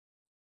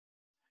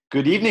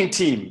Good evening,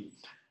 team.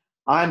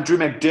 I'm Drew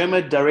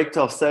McDermott,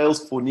 Director of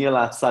Sales for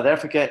NeoLife South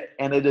Africa,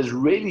 and it is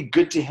really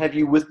good to have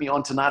you with me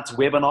on tonight's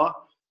webinar.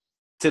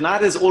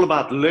 Tonight is all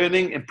about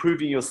learning,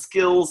 improving your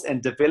skills,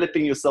 and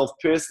developing yourself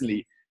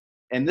personally.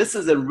 And this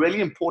is a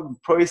really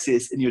important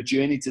process in your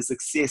journey to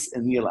success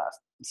in NeoLife.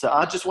 So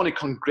I just want to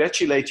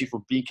congratulate you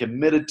for being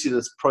committed to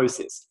this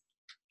process.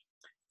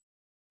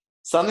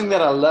 Something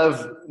that I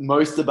love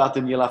most about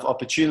the NeoLife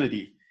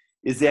opportunity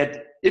is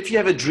that if you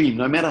have a dream,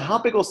 no matter how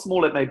big or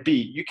small it may be,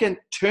 you can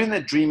turn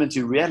that dream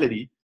into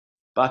reality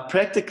by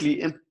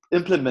practically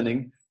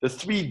implementing the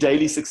 3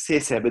 daily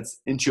success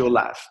habits into your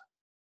life.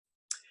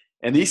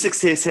 And these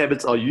success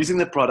habits are using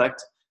the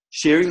product,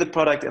 sharing the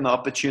product and the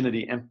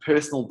opportunity, and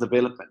personal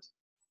development.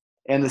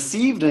 And this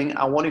evening,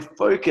 I want to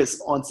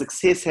focus on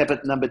success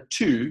habit number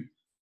 2,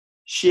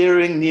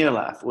 sharing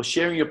NeoLife, or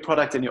sharing your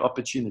product and your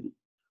opportunity.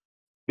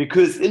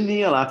 Because in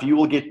NeoLife, you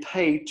will get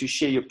paid to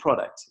share your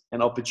product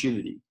and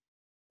opportunity.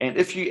 And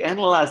if you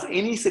analyze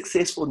any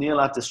successful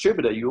NeoLife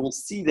distributor, you will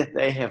see that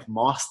they have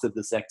mastered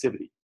this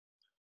activity.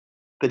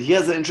 But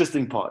here's the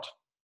interesting part.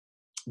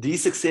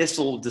 These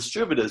successful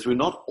distributors were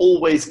not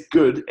always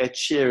good at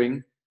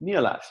sharing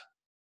NeoLife.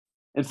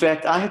 In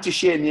fact, I had to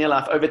share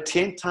NeoLife over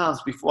 10 times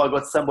before I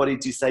got somebody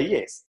to say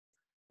yes.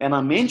 And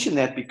I mention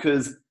that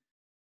because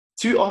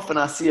too often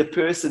I see a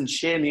person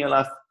share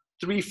NeoLife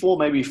 3, 4,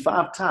 maybe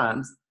 5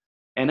 times.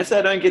 And if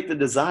they don't get the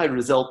desired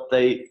result,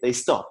 they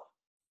stop.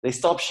 They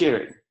stop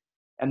sharing.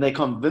 And they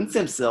convince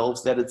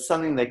themselves that it's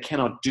something they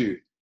cannot do.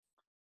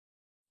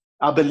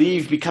 I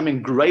believe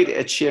becoming great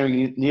at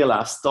sharing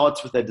NeoLife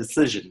starts with a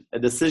decision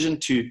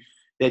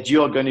that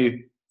you are going to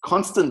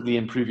constantly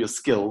improve your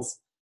skills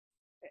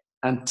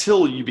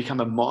until you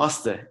become a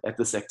master at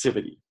this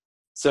activity.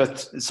 So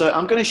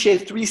I'm going to share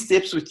 3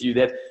 steps with you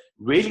that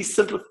really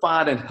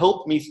simplified and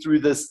helped me through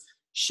this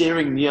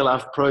sharing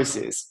NeoLife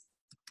process.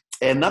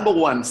 And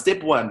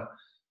step one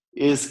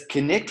is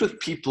connect with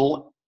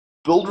people,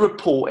 build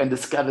rapport, and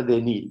discover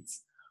their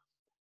needs.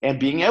 And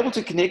being able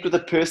to connect with a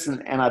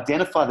person and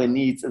identify their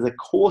needs is a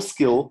core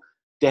skill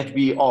that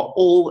we are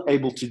all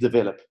able to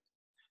develop.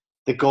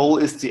 The goal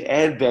is to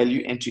add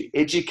value and to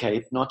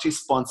educate, not to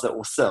sponsor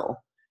or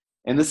sell.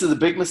 And this is a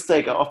big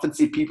mistake I often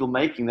see people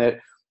making. They're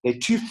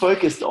too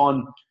focused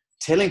on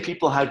telling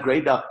people how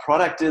great our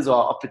product is or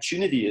our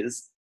opportunity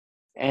is,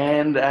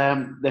 and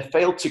they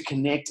fail to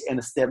connect and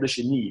establish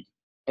a need.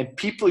 And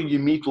people you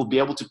meet will be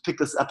able to pick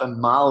this up a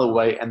mile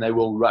away and they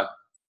will run.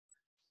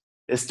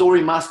 A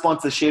story my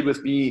sponsor shared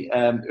with me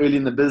early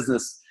in the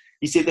business,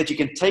 he said that you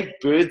can take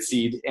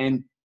birdseed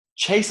and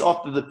chase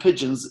after the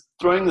pigeons,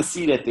 throwing the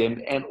seed at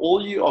them, and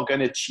all you are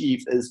going to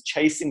achieve is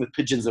chasing the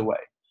pigeons away.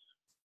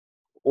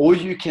 Or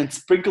you can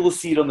sprinkle the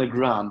seed on the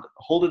ground,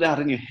 hold it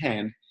out in your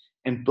hand,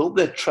 and build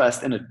that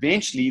trust, and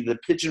eventually the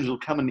pigeons will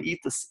come and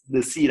eat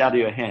the seed out of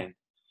your hand.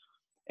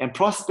 And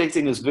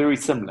prospecting is very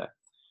similar.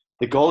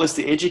 The goal is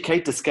to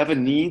educate, discover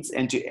needs,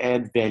 and to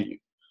add value.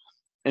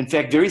 In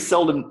fact, very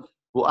seldom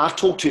will I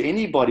talk to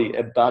anybody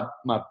about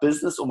my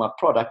business or my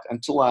product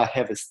until I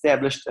have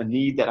established a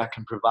need that I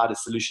can provide a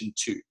solution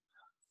to.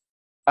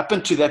 Up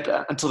until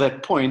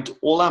that point,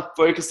 all I'm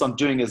focused on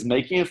doing is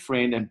making a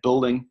friend and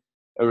building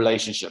a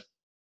relationship.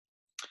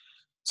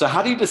 So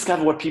how do you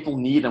discover what people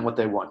need and what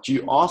they want?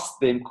 You ask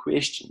them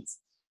questions.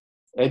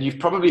 And you've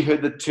probably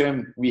heard the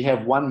term, we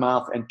have 1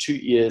 mouth and 2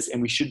 ears,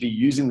 and we should be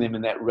using them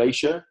in that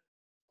ratio.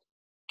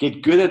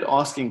 Get good at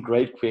asking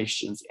great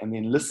questions and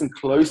then listen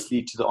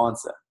closely to the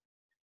answer.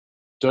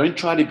 Don't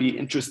try to be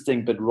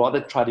interesting, but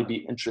rather try to be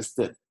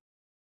interested.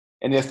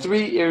 And there are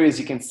 3 areas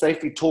you can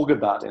safely talk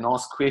about and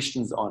ask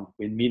questions on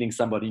when meeting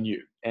somebody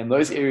new. And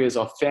those areas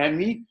are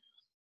family,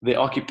 their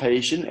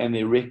occupation, and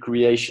their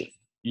recreation.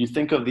 You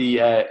think of the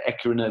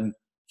acronym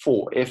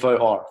FOR,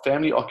 F-O-R,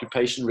 family,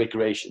 occupation,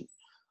 recreation.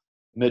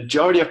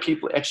 Majority of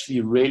people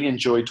actually really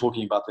enjoy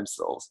talking about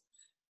themselves.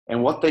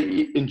 And what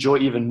they enjoy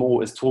even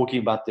more is talking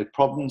about their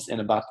problems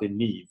and about their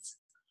needs.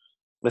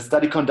 A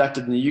study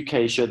conducted in the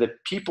UK showed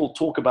that people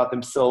talk about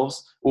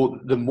themselves, or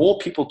the more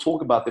people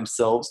talk about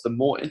themselves, the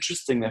more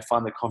interesting they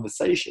find the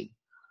conversation.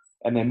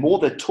 And the more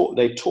they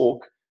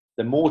talk,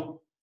 the more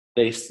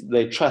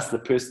they trust the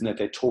person that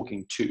they're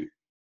talking to.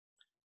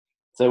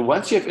 So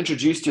once you have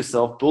introduced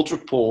yourself, built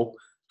rapport,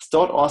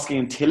 start asking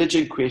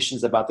intelligent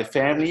questions about their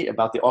family,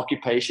 about their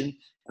occupation,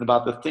 and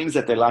about the things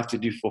that they like to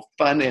do for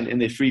fun and in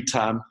their free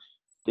time,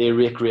 their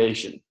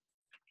recreation.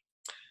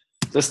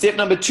 So step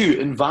number 2,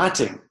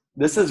 inviting.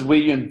 This is where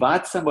you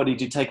invite somebody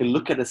to take a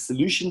look at a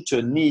solution to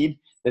a need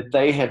that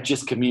they have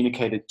just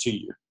communicated to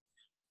you.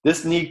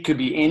 This need could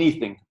be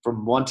anything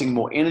from wanting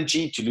more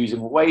energy, to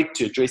losing weight,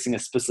 to addressing a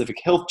specific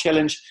health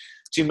challenge,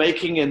 to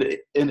making an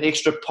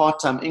extra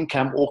part-time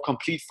income or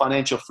complete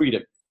financial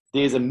freedom.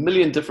 There's a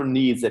million different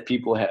needs that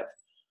people have.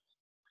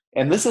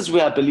 And this is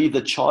where I believe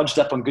the Charged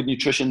Up on Good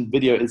Nutrition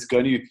video is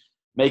going to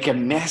make a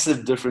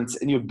massive difference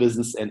in your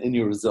business and in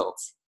your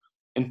results.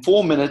 In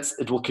 4 minutes,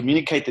 it will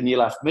communicate the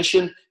NeoLife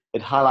mission,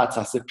 it highlights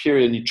our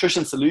superior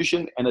nutrition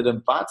solution, and it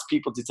invites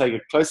people to take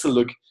a closer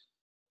look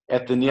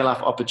at the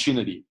NeoLife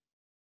opportunity.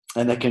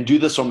 And they can do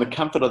this from the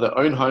comfort of their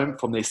own home,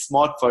 from their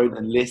smartphone,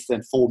 in less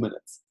than 4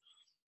 minutes.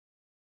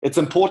 It's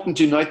important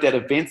to note that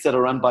events that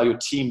are run by your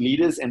team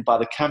leaders and by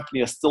the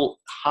company are still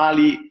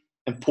highly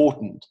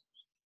important.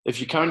 If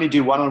you currently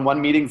do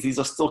one-on-one meetings, these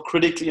are still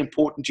critically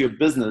important to your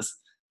business.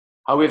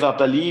 However, I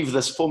believe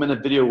this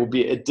 4-minute video will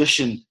be an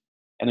addition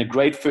and a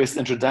great first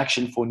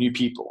introduction for new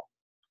people.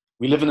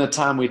 We live in a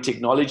time where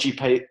technology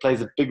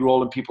plays a big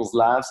role in people's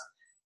lives.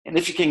 And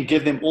if you can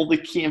give them all the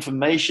key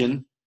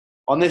information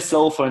on their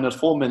cell phone at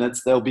 4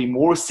 minutes, they'll be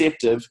more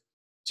receptive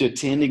to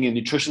attending a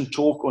nutrition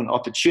talk or an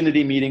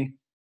opportunity meeting,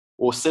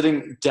 or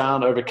sitting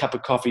down over a cup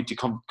of coffee to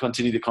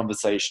continue the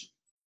conversation.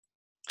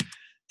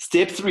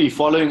 Step 3,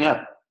 following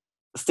up.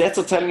 Stats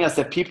are telling us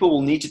that people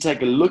will need to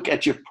take a look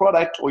at your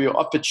product or your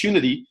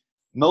opportunity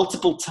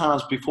multiple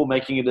times before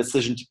making a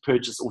decision to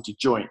purchase or to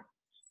join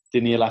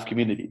the NeoLife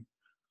community.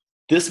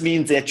 This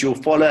means that your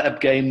follow-up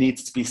game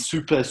needs to be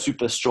super,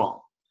 super strong.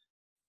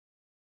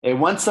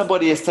 And once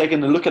somebody has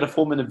taken a look at a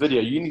 4-minute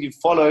video, you need to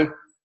follow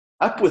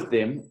up with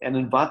them and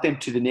invite them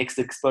to the next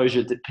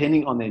exposure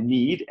depending on their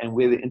need and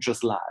where their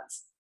interest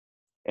lies.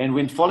 And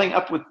when following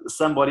up with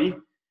somebody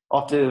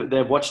after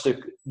they've watched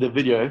the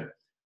video,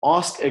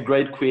 ask a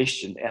great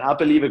question. And I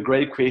believe a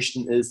great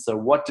question is, so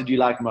what did you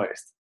like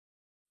most?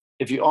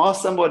 If you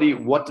ask somebody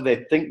what do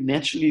they think,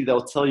 naturally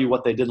they'll tell you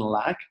what they didn't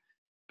like.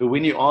 But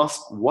when you ask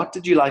what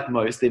did you like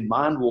most, their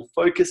mind will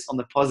focus on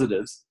the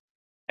positives.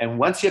 And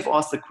once you have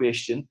asked the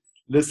question,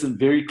 listen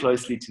very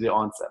closely to the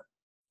answer.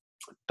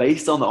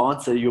 Based on the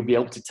answer, you'll be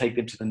able to take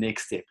them to the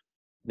next step.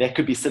 That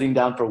could be sitting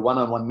down for a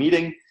one-on-one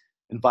meeting,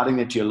 inviting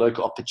them to your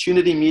local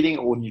opportunity meeting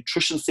or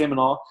nutrition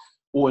seminar,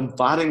 or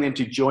inviting them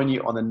to join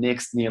you on the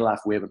next NeoLife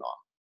webinar.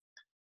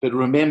 But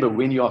remember,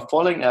 when you are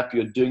following up,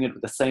 you're doing it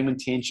with the same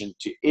intention,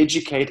 to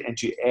educate and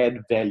to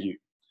add value.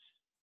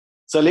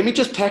 So let me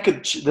just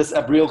package this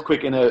up real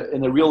quick in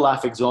a real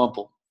life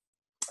example.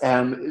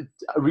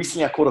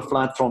 Recently, I caught a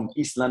flight from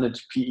East London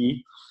to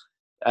PE.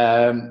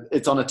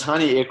 It's on a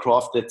tiny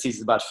aircraft that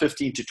seats about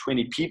 15 to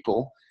 20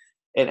 people.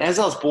 And as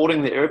I was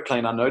boarding the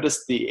airplane, I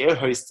noticed the air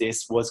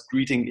hostess was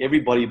greeting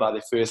everybody by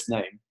their first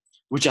name,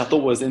 which I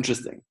thought was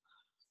interesting.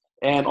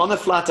 And on the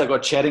flight, I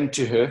got chatting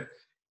to her.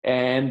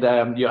 And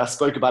I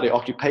spoke about her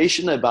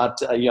occupation, I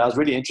was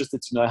really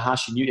interested to know how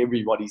she knew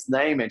everybody's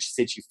name. And she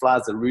said she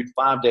flies the route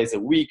 5 days a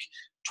week,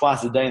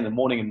 twice a day, in the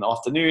morning and the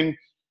afternoon.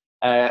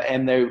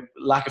 And they're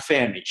like a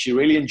family. She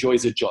really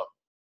enjoys her job.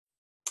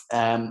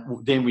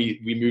 Then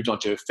we moved on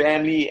to her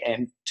family,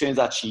 and turns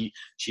out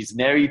she's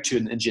married to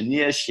an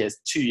engineer. She has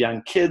 2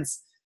 young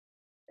kids.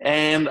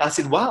 And I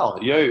said, wow,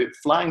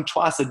 flying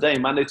twice a day,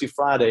 Monday to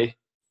Friday,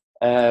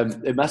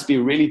 it must be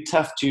really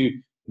tough to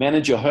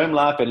manage your home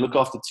life and look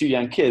after 2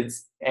 young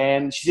kids.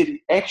 And she said,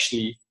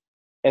 actually,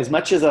 as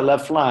much as I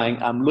love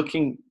flying, I'm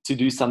looking to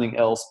do something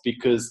else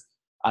because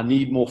I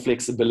need more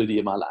flexibility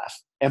in my life.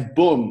 And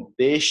boom,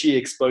 there she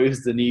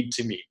exposed the need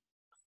to me.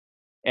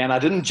 And I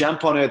didn't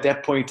jump on her at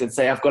that point and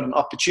say, I've got an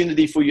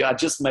opportunity for you. I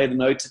just made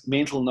a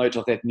mental note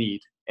of that need.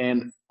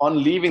 And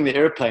on leaving the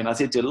airplane, I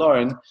said to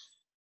Lauren,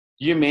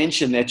 you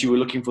mentioned that you were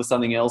looking for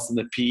something else in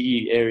the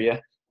PE area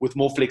with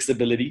more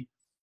flexibility.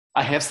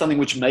 I have something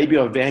which may be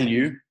of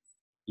value.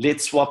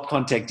 Let's swap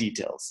contact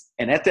details.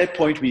 And at that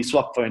point, we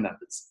swapped phone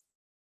numbers.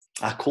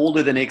 I called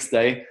her the next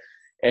day,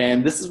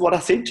 and this is what I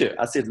said to her.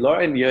 I said,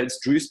 Lauren, it's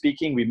Drew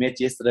speaking. We met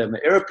yesterday on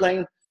the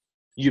airplane.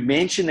 You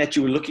mentioned that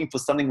you were looking for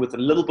something with a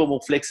little bit more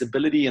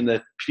flexibility in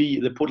the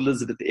Port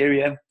Elizabeth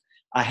area.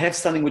 I have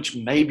something which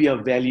may be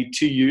of value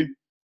to you.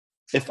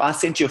 If I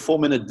sent you a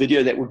 4-minute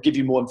video that would give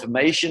you more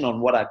information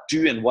on what I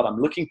do and what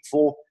I'm looking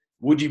for,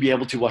 would you be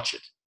able to watch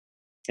it?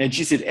 And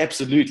she said,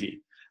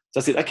 absolutely. So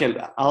I said, okay,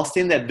 I'll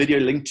send that video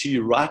link to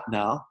you right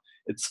now.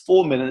 It's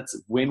 4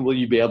 minutes. When will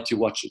you be able to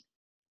watch it?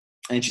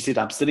 And she said,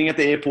 I'm sitting at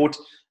the airport.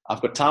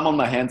 I've got time on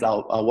my hands.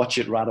 I'll watch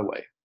it right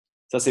away.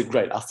 So I said,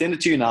 great. I'll send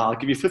it to you now. I'll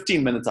give you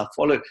 15 minutes. I'll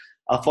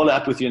follow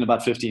up with you in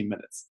about 15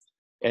 minutes.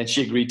 And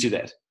she agreed to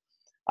that.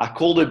 I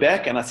called her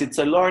back and I said,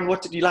 so Lauren,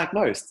 what did you like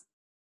most?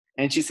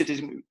 And she said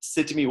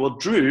to me, well,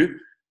 Drew,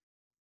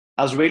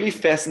 I was really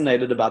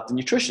fascinated about the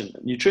nutrition.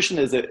 Nutrition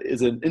is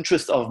an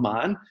interest of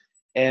mine.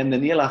 And the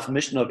NeoLife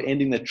mission of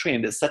ending the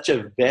trend is such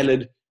a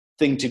valid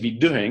thing to be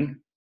doing.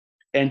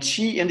 And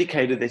she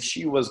indicated that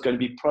she was going to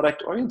be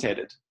product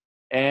orientated.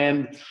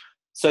 And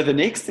so the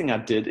next thing I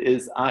did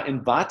is I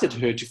invited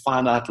her to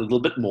find out a little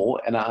bit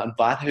more. And I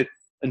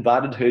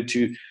invited her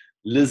to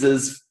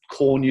Liz's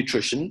Core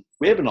Nutrition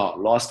webinar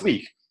last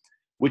week,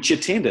 which she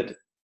attended.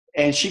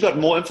 And she got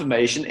more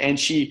information, and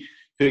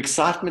her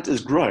excitement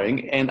is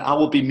growing. And I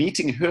will be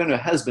meeting her and her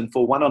husband for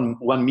a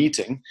one-on-one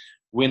meeting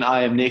when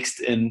I am next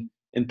in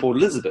Port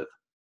Elizabeth.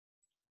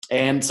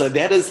 And so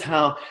that is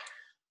how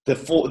the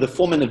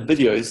 4-minute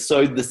videos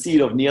sowed the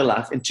seed of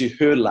NeoLife into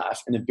her life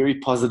in a very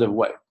positive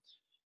way.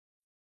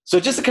 So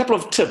just a couple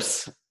of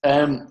tips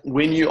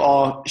when you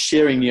are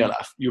sharing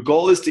NeoLife. Your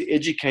goal is to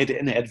educate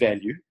and add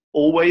value.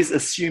 Always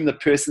assume the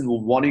person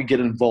will want to get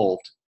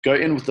involved. Go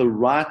in with the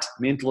right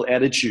mental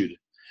attitude.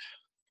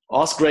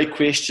 Ask great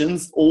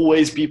questions.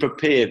 Always be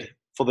prepared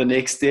for the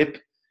next step.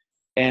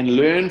 and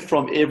learn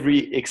from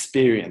every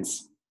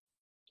experience.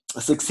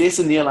 Success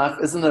in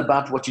NeoLife isn't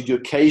about what you do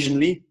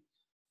occasionally.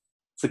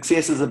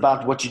 Success is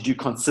about what you do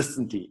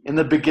consistently. In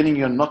the beginning,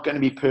 you're not going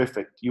to be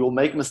perfect. You will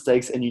make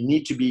mistakes, and you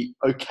need to be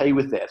okay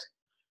with that.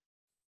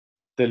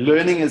 The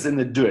learning is in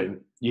the doing.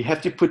 You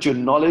have to put your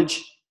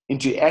knowledge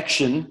into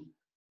action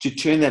to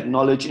turn that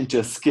knowledge into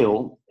a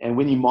skill. And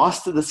when you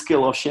master the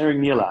skill of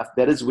sharing NeoLife,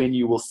 that is when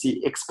you will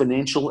see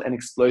exponential and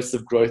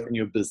explosive growth in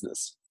your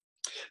business.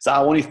 So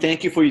I want to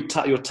thank you for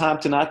your time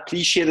tonight.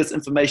 Please share this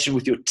information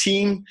with your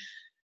team.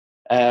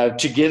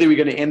 Together, we're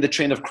going to end the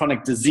trend of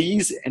chronic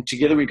disease, and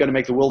together we're going to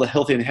make the world a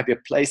healthier and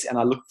happier place. And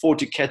I look forward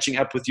to catching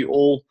up with you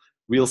all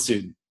real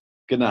soon.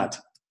 Good night.